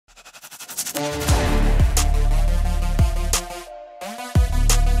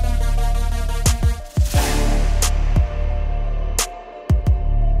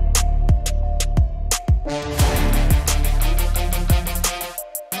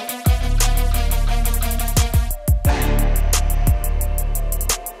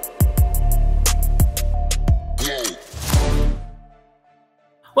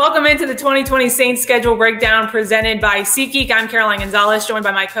Welcome into the 2020 Saints schedule breakdown presented by SeatGeek. I'm Caroline Gonzalez, joined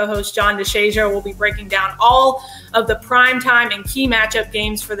by my co-host John DeShazier. We'll be breaking down all of the primetime and key matchup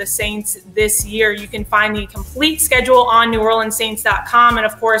games for the Saints this year. You can find the complete schedule on NewOrleansSaints.com. And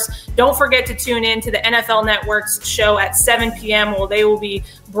of course, don't forget to tune in to the NFL Network's show at 7 p.m. where they will be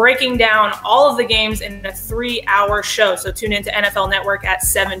breaking down all of the games in a 3-hour show. So tune in to NFL Network at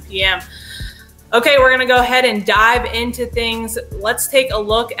 7 p.m. Okay, we're going to go ahead and dive into things. Let's take a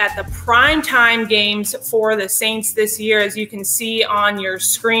look at the primetime games for the Saints this year. As you can see on your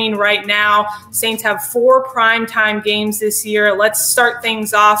screen right now, Saints have 4 primetime games this year. Let's start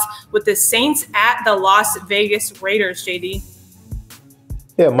things off with the Saints at the Las Vegas Raiders, JD.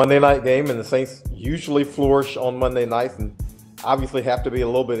 Yeah, Monday night game, and the Saints usually flourish on Monday nights and obviously have to be a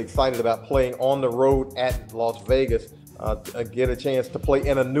little bit excited about playing on the road at Las Vegas. Get a chance to play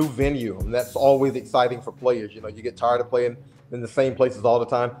in a new venue, and that's always exciting for players. You know, you get tired of playing in the same places all the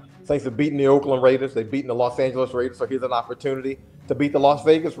time. Saints have beaten the Oakland Raiders, they've beaten the Los Angeles Raiders, so here's an opportunity to beat the Las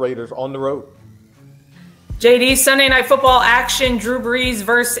Vegas Raiders on the road. JD, Sunday Night Football action, Drew Brees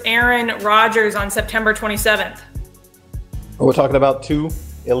versus Aaron Rodgers on September 27th. We're talking about 2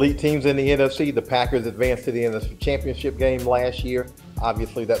 elite teams in the NFC. The Packers advanced to the NFC Championship game last year.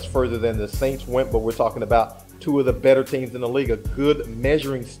 Obviously, that's further than the Saints went, but we're talking about 2 of the better teams in the league. A good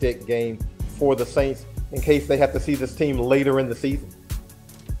measuring stick game for the Saints in case they have to see this team later in the season.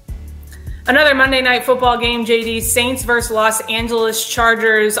 Another Monday Night Football game, JD, Saints versus Los Angeles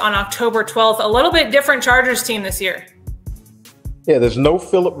Chargers on October 12th. A little bit different Chargers team this year. Yeah, there's no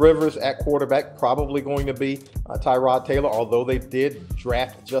Phillip Rivers at quarterback, probably going to be Tyrod Taylor, although they did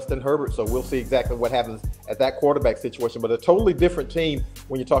draft Justin Herbert, so we'll see exactly what happens at that quarterback situation. But a totally different team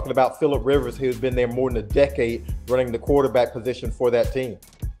when you're talking about Phillip Rivers, who's been there more than a decade running the quarterback position for that team.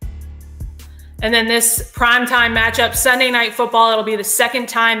 And then this primetime matchup, Sunday Night Football, it'll be the second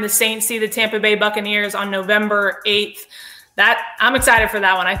time the Saints see the Tampa Bay Buccaneers on November 8th. I'm excited for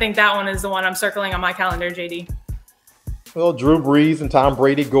that one. I think that one is the one I'm circling on my calendar, JD. Well, Drew Brees and Tom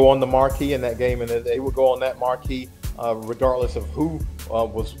Brady go on the marquee in that game, and they will go on that marquee regardless of who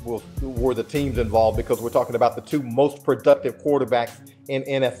were the teams involved, because we're talking about the 2 most productive quarterbacks in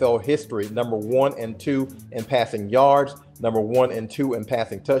NFL history, number 1 and 2 in passing yards, number 1 and 2 in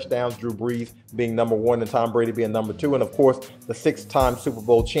passing touchdowns, Drew Brees being number 1 and Tom Brady being number 2, and of course the 6-time Super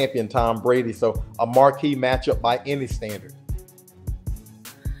Bowl champion Tom Brady. So a marquee matchup by any standard.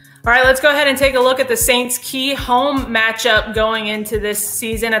 All right, let's go ahead and take a look at the Saints' key home matchup going into this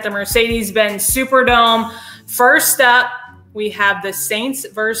season at the Mercedes-Benz Superdome. First up, we have the Saints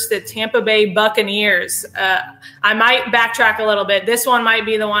versus the Tampa Bay Buccaneers. I might backtrack a little bit. This one might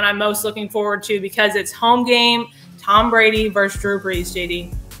be the one I'm most looking forward to because it's home game, Tom Brady versus Drew Brees,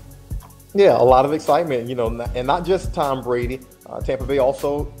 JD. Yeah, a lot of excitement, you know, and not just Tom Brady. Tampa Bay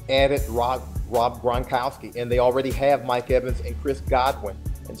also added Rob Gronkowski, and they already have Mike Evans and Chris Godwin.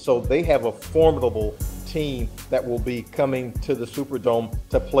 And so they have a formidable team that will be coming to the Superdome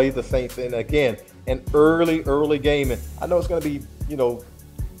to play the Saints. And again, an early game. And I know it's going to be, you know,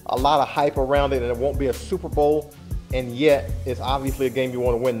 a lot of hype around it, and it won't be a Super Bowl. And yet it's obviously a game you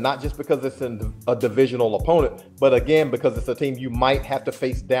want to win, not just because it's a divisional opponent, but again, because it's a team you might have to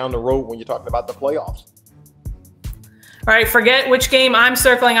face down the road when you're talking about the playoffs. All right, forget which game I'm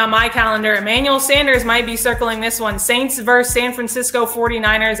circling on my calendar. Emmanuel Sanders might be circling this one. Saints versus San Francisco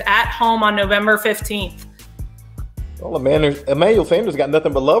 49ers at home on November 15th. Well, Emmanuel Sanders got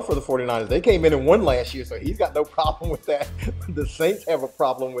nothing but love for the 49ers. They came in and won last year, so he's got no problem with that. The Saints have a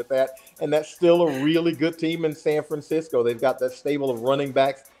problem with that, and that's still a really good team in San Francisco. They've got that stable of running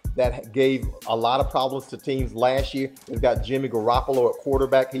backs that gave a lot of problems to teams last year. They've got Jimmy Garoppolo at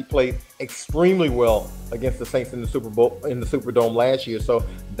quarterback. He played extremely well against the Saints in the Superdome last year. So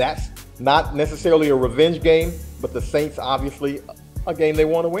that's not necessarily a revenge game, but the Saints obviously a game they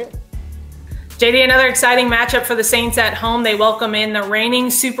want to win. JD, another exciting matchup for the Saints at home. They welcome in the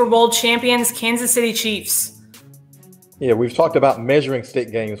reigning Super Bowl champions, Kansas City Chiefs. Yeah, we've talked about measuring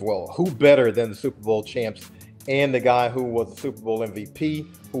stick games. Well, who better than the Super Bowl champs and the guy who was the Super Bowl MVP,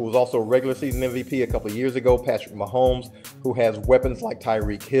 who was also a regular season MVP a couple of years ago, Patrick Mahomes, who has weapons like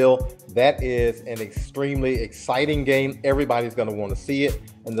Tyreek Hill. That is an extremely exciting game. Everybody's going to want to see it,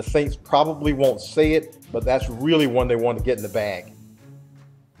 and the Saints probably won't say it, but that's really one they want to get in the bag.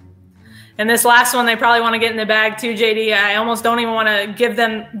 And this last one, they probably want to get in the bag too, JD. I almost don't even want to give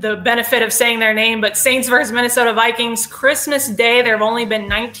them the benefit of saying their name, but Saints versus Minnesota Vikings, Christmas Day. There have only been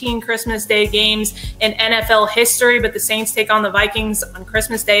 19 Christmas Day games in NFL history, but the Saints take on the Vikings on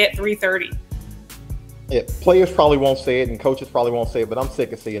Christmas Day at 3:30. Yeah, players probably won't say it, and coaches probably won't say it, but I'm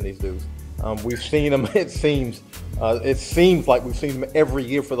sick of seeing these dudes. We've seen them. It seems like we've seen them every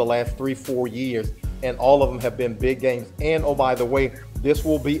year for the last 3-4 years, and all of them have been big games. And oh, by the way, this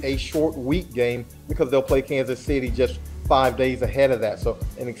will be a short week game because they'll play Kansas City just 5 days ahead of that. So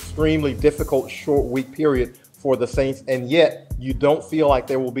an extremely difficult short week period for the Saints. And yet you don't feel like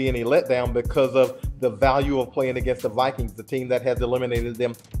there will be any letdown because of the value of playing against the Vikings, the team that has eliminated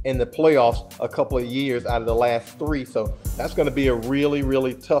them in the playoffs a couple of years out of the last 3. So that's going to be a really,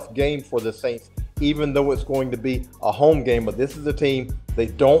 really tough game for the Saints, even though it's going to be a home game. But this is a team they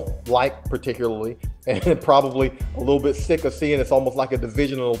don't like particularly, and probably a little bit sick of seeing. It's almost like a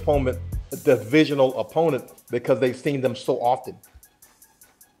divisional opponent because they've seen them so often.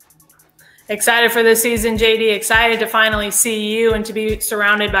 Excited for this season, JD. Excited to finally see you and to be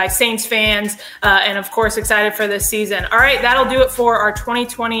surrounded by Saints fans. And, of course, excited for this season. All right, that'll do it for our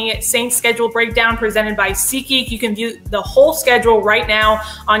 2020 Saints schedule breakdown presented by SeatGeek. You can view the whole schedule right now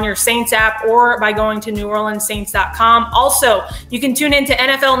on your Saints app or by going to NewOrleansSaints.com. Also, you can tune into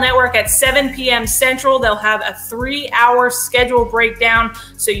NFL Network at 7 p.m. Central. They'll have a 3-hour schedule breakdown,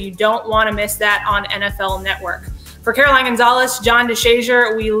 so you don't want to miss that on NFL Network. For Caroline Gonzalez, John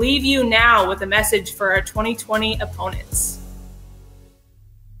DeShazier, we leave you now with a message for our 2020 opponents.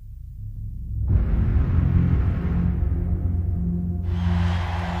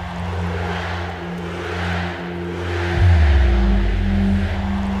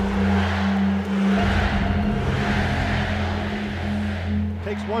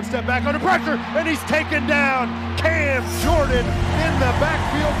 Takes one step back under pressure, and he's taken down. Cam Jordan in the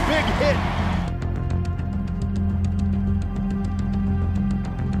backfield, big hit.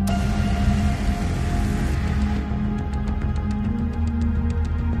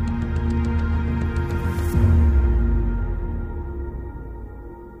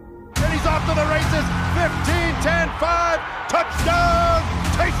 Off to the races, 15, 10, 5, touchdown,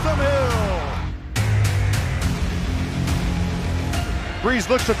 Taysom Hill. Breeze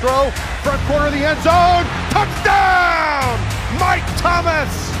looks to throw, front corner of the end zone, touchdown, Mike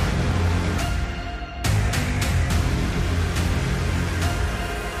Thomas.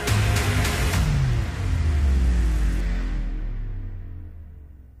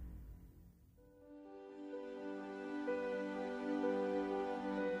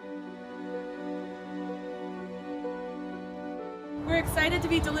 We're excited to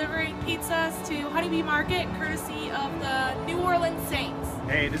be delivering pizzas to Honeybee Market, courtesy of the New Orleans Saints.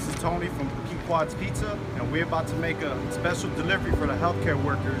 Hey, this is Tony from Pequod's Pizza, and we're about to make a special delivery for the healthcare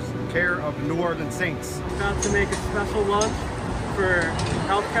workers in care of the New Orleans Saints. We're about to make a special lunch for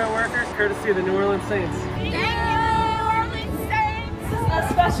healthcare workers, courtesy of the New Orleans Saints. Thank you, New Orleans Saints! A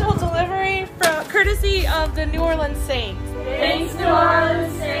special delivery from courtesy of the New Orleans Saints. Thanks, New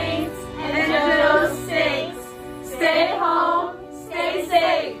Orleans Saints, and to those Saints. Stay home. Stay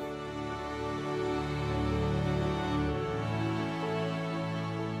safe.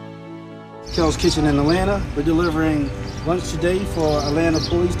 Kel's Kitchen in Atlanta. We're delivering lunch today for Atlanta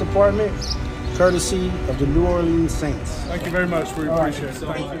Police Department, courtesy of the New Orleans Saints. Thank you very much. We appreciate it.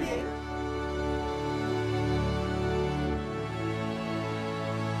 Thank you.